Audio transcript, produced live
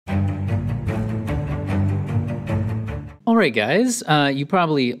right, guys, you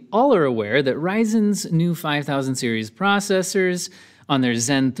probably all are aware that Ryzen's new 5000 series processors on their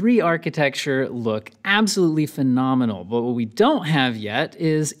Zen 3 architecture look absolutely phenomenal. But what we don't have yet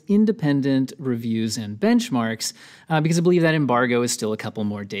is independent reviews and benchmarks, because I believe that embargo is still a couple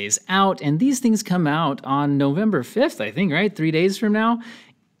more days out, and these things come out on November 5th, I think, right? 3 days from now.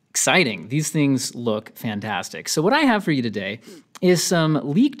 Exciting. These things look fantastic. So what I have for you today is some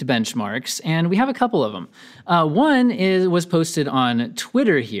leaked benchmarks, and we have a couple of them. One was posted on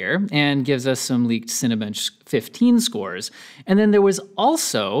Twitter here and gives us some leaked Cinebench 15 scores. And then there was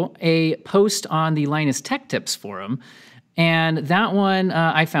also a post on the Linus Tech Tips forum, and that one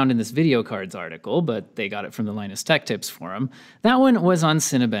I found in this video cards article, but they got it from the Linus Tech Tips forum. That one was on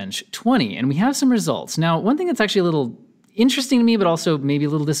Cinebench 20, and we have some results. Now, one thing that's actually a little interesting to me, but also maybe a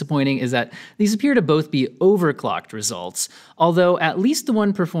little disappointing, is that these appear to both be overclocked results, although at least the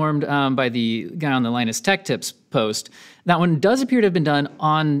one performed by the guy on the Linus Tech Tips post, that one does appear to have been done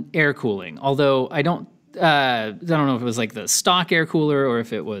on air cooling, although I don't know if it was like the stock air cooler or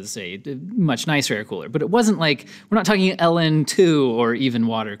if it was a much nicer air cooler, but it wasn't like, we're not talking LN2 or even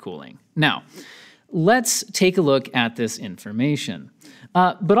water cooling. Now, let's take a look at this information.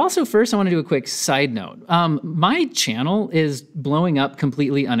 But also first, I want to do a quick side note. My channel is blowing up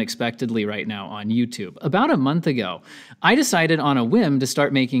completely unexpectedly right now on YouTube. About a month ago, I decided on a whim to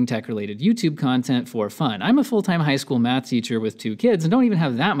start making tech-related YouTube content for fun. I'm a full-time high school math teacher with 2 kids and don't even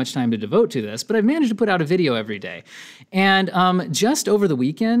have that much time to devote to this, but I've managed to put out a video every day. And just over the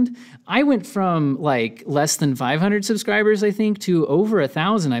weekend, I went from like less than 500 subscribers, I think, to over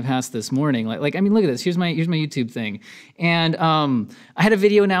 1,000 I passed this morning. Like I mean, look at this. Here's my YouTube thing. And I had a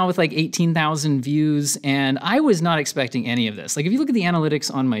video now with like 18,000 views, and I was not expecting any of this. Like, if you look at the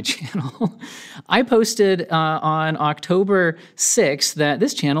analytics on my channel, I posted on October 6th that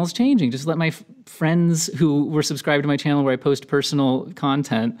this channel is changing. Just let my friends who were subscribed to my channel where I post personal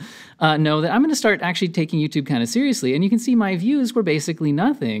content know that I'm going to start actually taking YouTube kind of seriously. And you can see my views were basically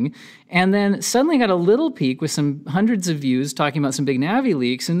nothing. And then suddenly I got a little peak with some hundreds of views talking about some big Navi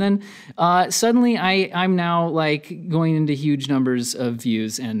leaks. And then suddenly I'm now like going into huge numbers of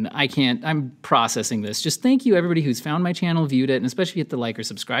views, and I'm processing this. Just thank you everybody who's found my channel, viewed it, and especially hit the like or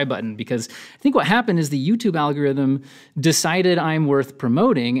subscribe button, because I think what happened is the YouTube algorithm decided I'm worth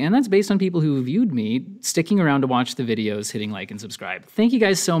promoting, and that's based on people who viewed me, sticking around to watch the videos, hitting like and subscribe. Thank you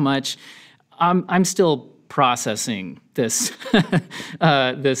guys so much. I'm still processing this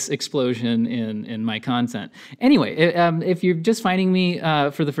this explosion in my content. Anyway, if you're just finding me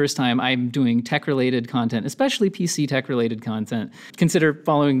for the first time, I'm doing tech-related content, especially PC tech-related content. Consider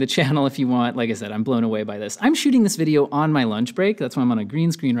following the channel if you want. Like I said, I'm blown away by this. I'm shooting this video on my lunch break. That's why I'm on a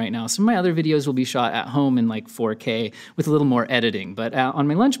green screen right now. Some of my other videos will be shot at home in like 4K with a little more editing. But on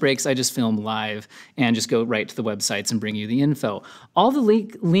my lunch breaks, I just film live and just go right to the websites and bring you the info. All the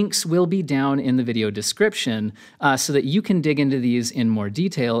links will be down in the video description so that you can dig into these in more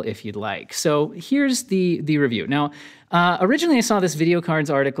detail if you'd like. So here's the review. Now, originally I saw this video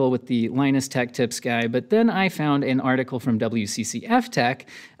cards article with the Linus Tech Tips guy, but then I found an article from WCCF Tech,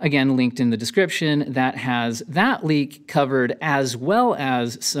 again linked in the description, that has that leak covered as well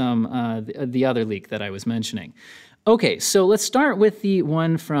as some the other leak that I was mentioning. Okay, so let's start with the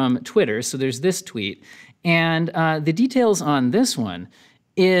one from Twitter. So there's this tweet, and the details on this one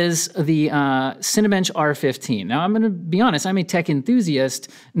is the Cinebench R15. Now, I'm going to be honest, I'm a tech enthusiast,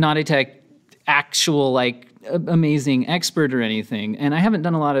 not a tech actual, like, amazing expert or anything, and I haven't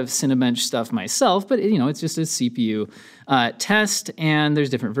done a lot of Cinebench stuff myself, but, you know, it's just a CPU test, and there's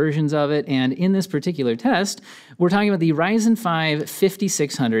different versions of it, and in this particular test, we're talking about the Ryzen 5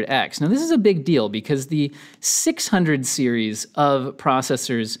 5600X. Now, this is a big deal because the 600 series of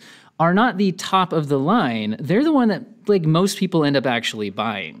processors are not the top of the line. They're the one that like most people end up actually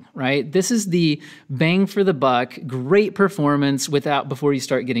buying, right? This is the bang for the buck, great performance before you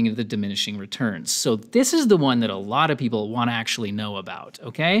start getting into the diminishing returns. So this is the one that a lot of people want to actually know about,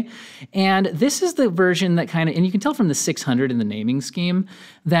 okay? And this is the version that kind of, and you can tell from the 600 in the naming scheme,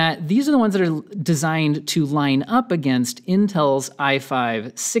 that these are the ones that are designed to line up against Intel's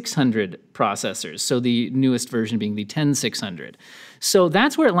i5 600 processors. So the newest version being the 10600. So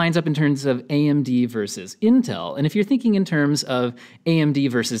that's where it lines up in terms of AMD versus Intel. And if you're thinking in terms of AMD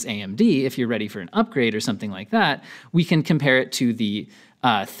versus AMD, if you're ready for an upgrade or something like that, we can compare it to the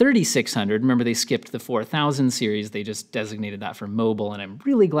 3600. Remember, they skipped the 4000 series. They just designated that for mobile, and I'm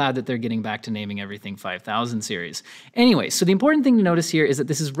really glad that they're getting back to naming everything 5000 series. Anyway, so the important thing to notice here is that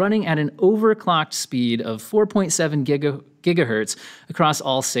this is running at an overclocked speed of 4.7 gigahertz across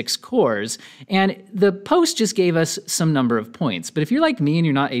all 6 cores, and the post just gave us some number of points. But if you're like me and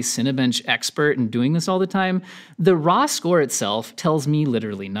you're not a Cinebench expert and doing this all the time, the raw score itself tells me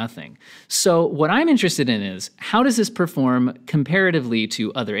literally nothing. So what I'm interested in is, how does this perform comparatively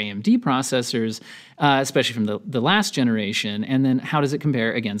to other AMD processors, especially from the last generation, and then how does it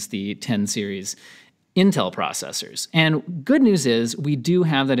compare against the 10 series Intel processors? And good news is we do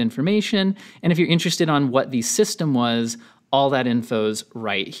have that information, and if you're interested on what the system was, all that info's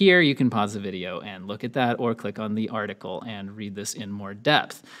right here. You can pause the video and look at that, or click on the article and read this in more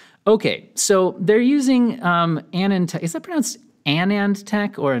depth. Okay, so they're using AnandTech. Is that pronounced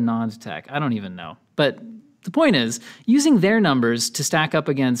AnandTech or AnandTech? I don't even know. But the point is, using their numbers to stack up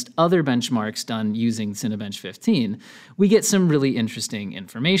against other benchmarks done using Cinebench 15, we get some really interesting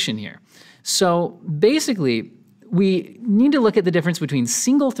information here. So basically, we need to look at the difference between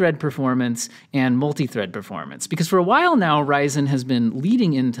single-thread performance and multi-thread performance, because for a while now, Ryzen has been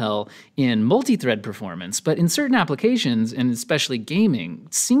leading Intel in multi-thread performance, but in certain applications, and especially gaming,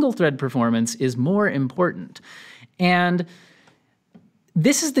 single-thread performance is more important. And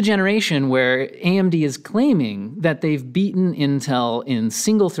this is the generation where AMD is claiming that they've beaten Intel in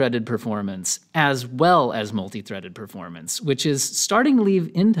single-threaded performance as well as multi-threaded performance, which is starting to leave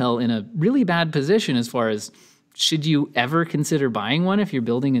Intel in a really bad position as far as, should you ever consider buying one if you're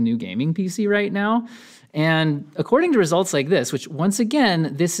building a new gaming PC right now? And according to results like this, which once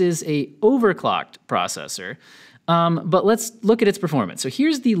again, this is a overclocked processor, but let's look at its performance. So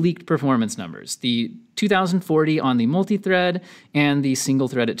here's the leaked performance numbers, the 2040 on the multi-thread and the single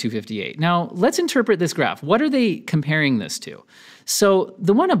thread at 258. Now, let's interpret this graph. What are they comparing this to? So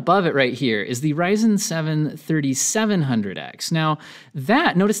the one above it right here is the Ryzen 7 3700X. Now,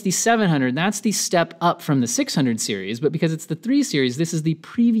 notice the 700, that's the step up from the 600 series, but because it's the 3 series, this is the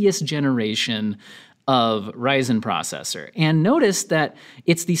previous generation of Ryzen processor. And notice that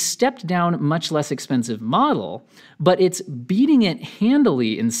it's the stepped down, much less expensive model, but it's beating it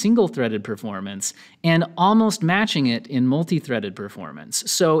handily in single-threaded performance and almost matching it in multi-threaded performance.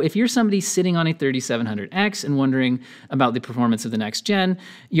 So if you're somebody sitting on a 3700X and wondering about the performance of the next gen,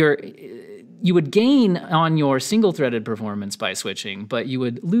 you would gain on your single-threaded performance by switching, but you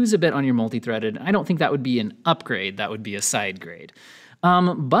would lose a bit on your multi-threaded. I don't think that would be an upgrade, that would be a side grade.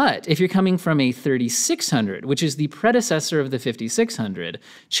 But if you're coming from a 3600, which is the predecessor of the 5600,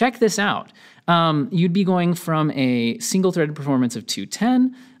 check this out. You'd be going from a single-threaded performance of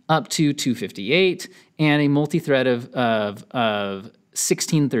 210 up to 258, and a multi-thread of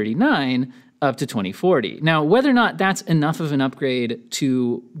 1639 up to 2040. Now, whether or not that's enough of an upgrade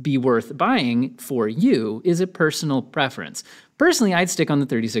to be worth buying for you is a personal preference. Personally, I'd stick on the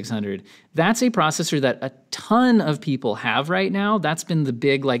 3600. That's a processor that a ton of people have right now. That's been the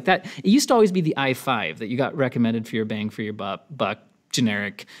big, like that. It used to always be the i5 that you got recommended for your bang for your buck,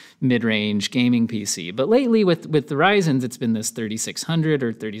 generic mid-range gaming PC. But lately with the Ryzens, it's been this 3600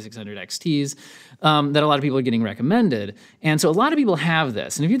 or 3600 XTs that a lot of people are getting recommended. And so a lot of people have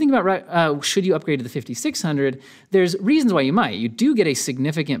this. And if you think about should you upgrade to the 5600, there's reasons why you might. You do get a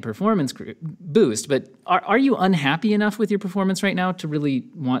significant performance boost, but are you unhappy enough with your performance right now to really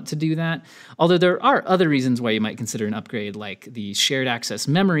want to do that? Although there are other reasons why you might consider an upgrade, like the shared access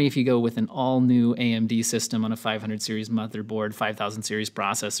memory if you go with an all-new AMD system on a 500 series motherboard, 5000 series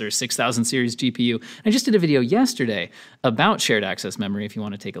processor, 6000 series GPU. I just did a video yesterday about shared access memory if you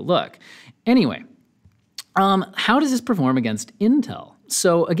want to take a look. Anyway, how does this perform against Intel?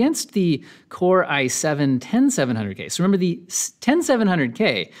 So against the Core i7 10700K, so remember the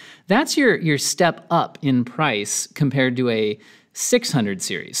 10700K, that's your step up in price compared to a 600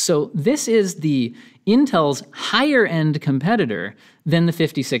 series. So this is the Intel's higher end competitor than the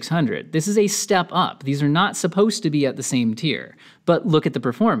 5600. This is a step up. These are not supposed to be at the same tier, but look at the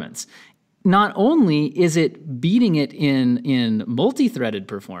performance. Not only is it beating it in multi-threaded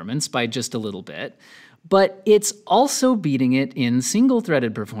performance by just a little bit, but it's also beating it in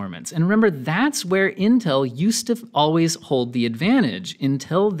single-threaded performance. And remember, that's where Intel used to always hold the advantage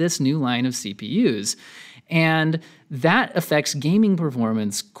until this new line of CPUs. And that affects gaming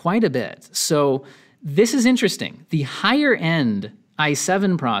performance quite a bit. So this is interesting. The higher-end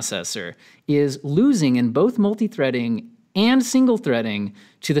i7 processor is losing in both multi-threading and single-threading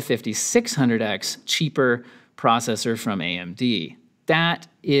to the 5600X cheaper processor from AMD. That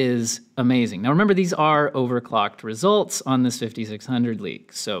is amazing. Now remember, these are overclocked results on this 5600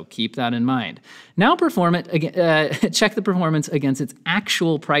 leak, so keep that in mind. Now check the performance against its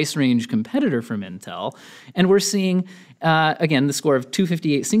actual price range competitor from Intel, and we're seeing, again, the score of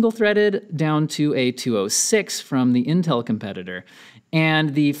 258 single-threaded down to a 206 from the Intel competitor,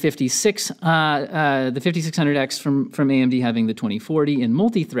 and the 5600X from AMD having the 2040 in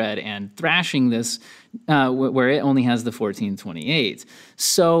multi-thread and thrashing this where it only has the 1428.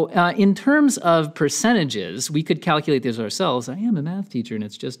 So in terms of percentages, we could calculate this ourselves. I am a math teacher and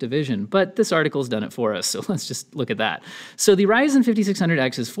it's just division, but this article's done it for us, so let's just look at that. So the Ryzen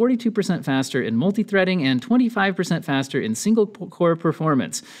 5600X is 42% faster in multi-threading and 25% faster in single-core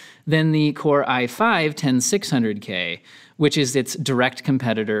performance than the Core i5-10600K, which is its direct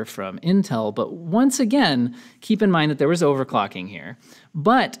competitor from Intel. But once again, keep in mind that there was overclocking here.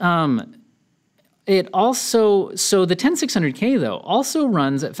 But it also, so the 10600K though, also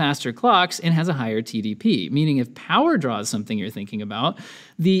runs at faster clocks and has a higher TDP, meaning if power draw is something you're thinking about,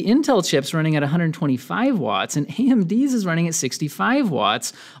 the Intel chip's running at 125 watts and AMD's is running at 65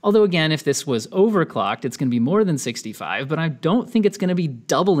 watts. Although again, if this was overclocked, it's gonna be more than 65, but I don't think it's gonna be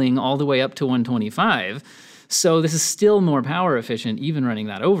doubling all the way up to 125. So this is still more power efficient, even running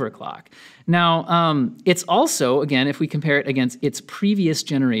that overclock. Now, it's also, again, if we compare it against its previous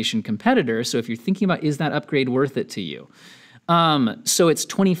generation competitor, so if you're thinking about, is that upgrade worth it to you? So it's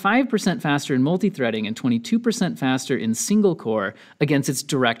 25% faster in multi-threading and 22% faster in single core against its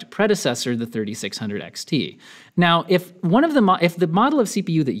direct predecessor, the 3600 XT. Now, if the model of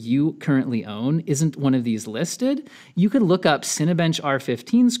CPU that you currently own isn't one of these listed, you could look up Cinebench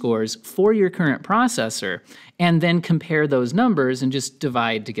R15 scores for your current processor and then compare those numbers and just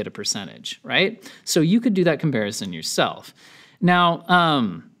divide to get a percentage, right? So you could do that comparison yourself. Now,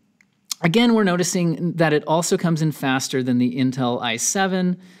 again, we're noticing that it also comes in faster than the Intel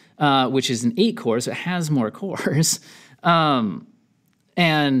i7, which is an 8-core, so it has more cores. And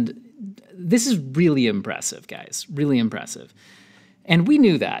this is really impressive, guys, really impressive. And we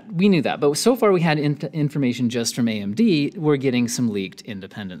knew that, but so far we had information just from AMD. We're getting some leaked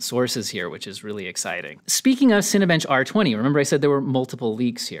independent sources here, which is really exciting. Speaking of Cinebench R20, remember I said there were multiple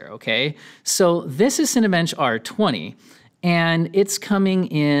leaks here, okay? So this is Cinebench R20, and it's coming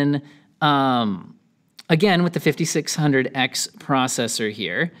in, again, with the 5600X processor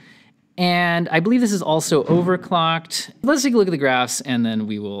here. And I believe this is also overclocked. Let's take a look at the graphs and then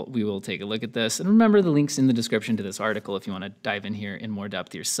we will take a look at this. And remember the links in the description to this article if you want to dive in here in more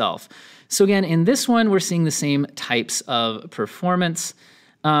depth yourself. So again, in this one, we're seeing the same types of performance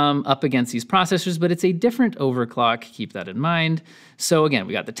up against these processors, but it's a different overclock, keep that in mind. So again,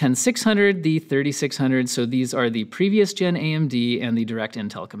 we got the 10600, the 3600, so these are the previous gen AMD and the direct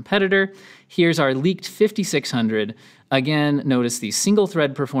Intel competitor. Here's our leaked 5600. Again, notice the single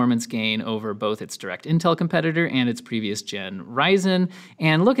thread performance gain over both its direct Intel competitor and its previous gen Ryzen,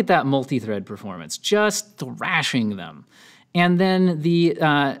 and look at that multi-thread performance, just thrashing them. And then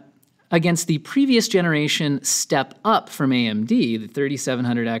the against the previous generation step up from AMD, the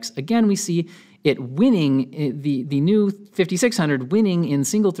 3700X, again, we see it winning, the new 5600 winning in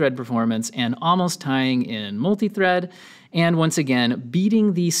single thread performance and almost tying in multi-thread. And once again,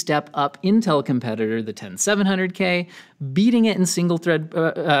 beating the step up Intel competitor, the 10700K, beating it in single thread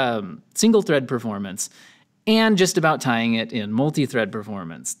performance, and just about tying it in multi-thread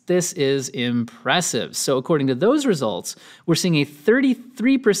performance. This is impressive. So according to those results, we're seeing a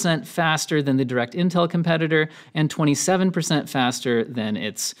 33% faster than the direct Intel competitor and 27% faster than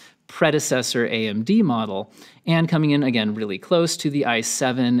its predecessor AMD model, and coming in, again, really close to the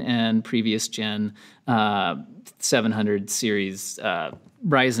i7 and previous gen 700 series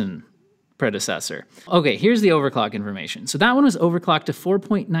Ryzen predecessor. Okay, here's the overclock information. So that one was overclocked to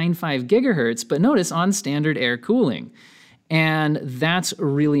 4.95 gigahertz, but notice on standard air cooling. And that's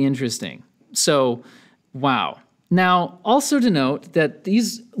really interesting. So, wow. Now, also to note that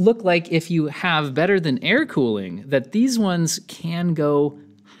these look like if you have better than air cooling, that these ones can go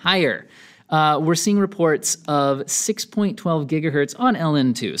higher. We're seeing reports of 6.12 gigahertz on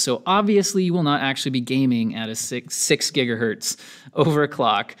LN2. So obviously you will not actually be gaming at a 6 gigahertz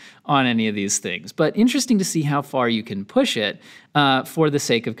overclock on any of these things. But interesting to see how far you can push it for the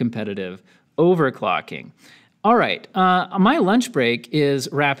sake of competitive overclocking. All right, my lunch break is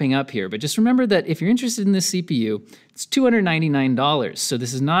wrapping up here, but just remember that if you're interested in this CPU, it's $299. So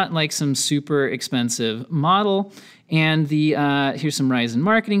this is not like some super expensive model. And here's some Ryzen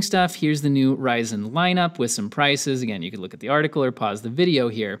marketing stuff. Here's the new Ryzen lineup with some prices. Again, you could look at the article or pause the video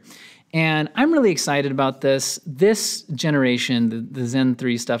here. And I'm really excited about this. This generation, the Zen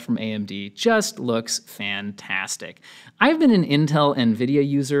 3 stuff from AMD, just looks fantastic. I've been an Intel NVIDIA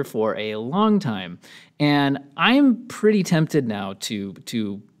user for a long time, and I'm pretty tempted now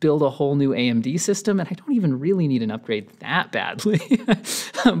to build a whole new AMD system, and I don't even really need an upgrade that badly.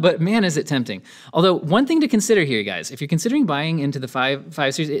 But man, is it tempting. Although one thing to consider here, guys, if you're considering buying into the 5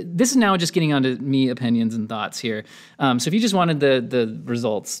 series, this is now just getting onto me opinions and thoughts here. So if you just wanted the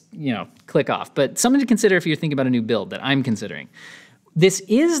results, click off. But something to consider if you're thinking about a new build that I'm considering. This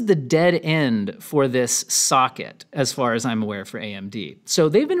is the dead end for this socket, as far as I'm aware, for AMD. So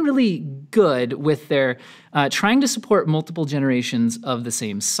they've been really good with their trying to support multiple generations of the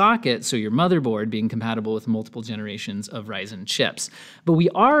same socket, so your motherboard being compatible with multiple generations of Ryzen chips. But we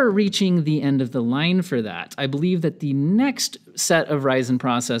are reaching the end of the line for that. I believe that the next set of Ryzen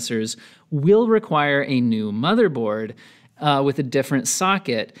processors will require a new motherboard with a different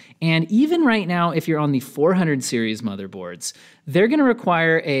socket. And even right now, if you're on the 400 series motherboards, they're going to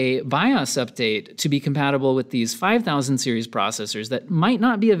require a BIOS update to be compatible with these 5000 series processors that might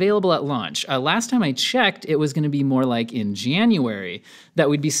not be available at launch. Last time I checked, it was going to be more like in January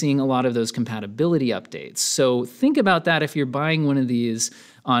that we'd be seeing a lot of those compatibility updates. So think about that if you're buying one of these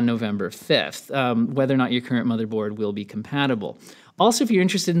on November 5th, whether or not your current motherboard will be compatible. Also, if you're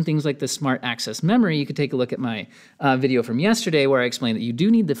interested in things like the smart access memory, you could take a look at my video from yesterday where I explained that you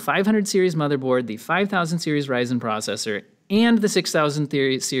do need the 500 series motherboard, the 5000 series Ryzen processor, and the 6000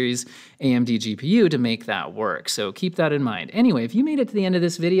 series AMD GPU to make that work. So keep that in mind. Anyway, if you made it to the end of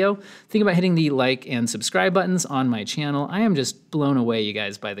this video, think about hitting the like and subscribe buttons on my channel. I am just blown away, you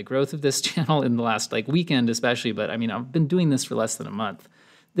guys, by the growth of this channel in the last weekend especially, but I mean, I've been doing this for less than a month.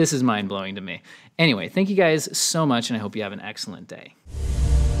 This is mind-blowing to me. Anyway, thank you guys so much, and I hope you have an excellent day.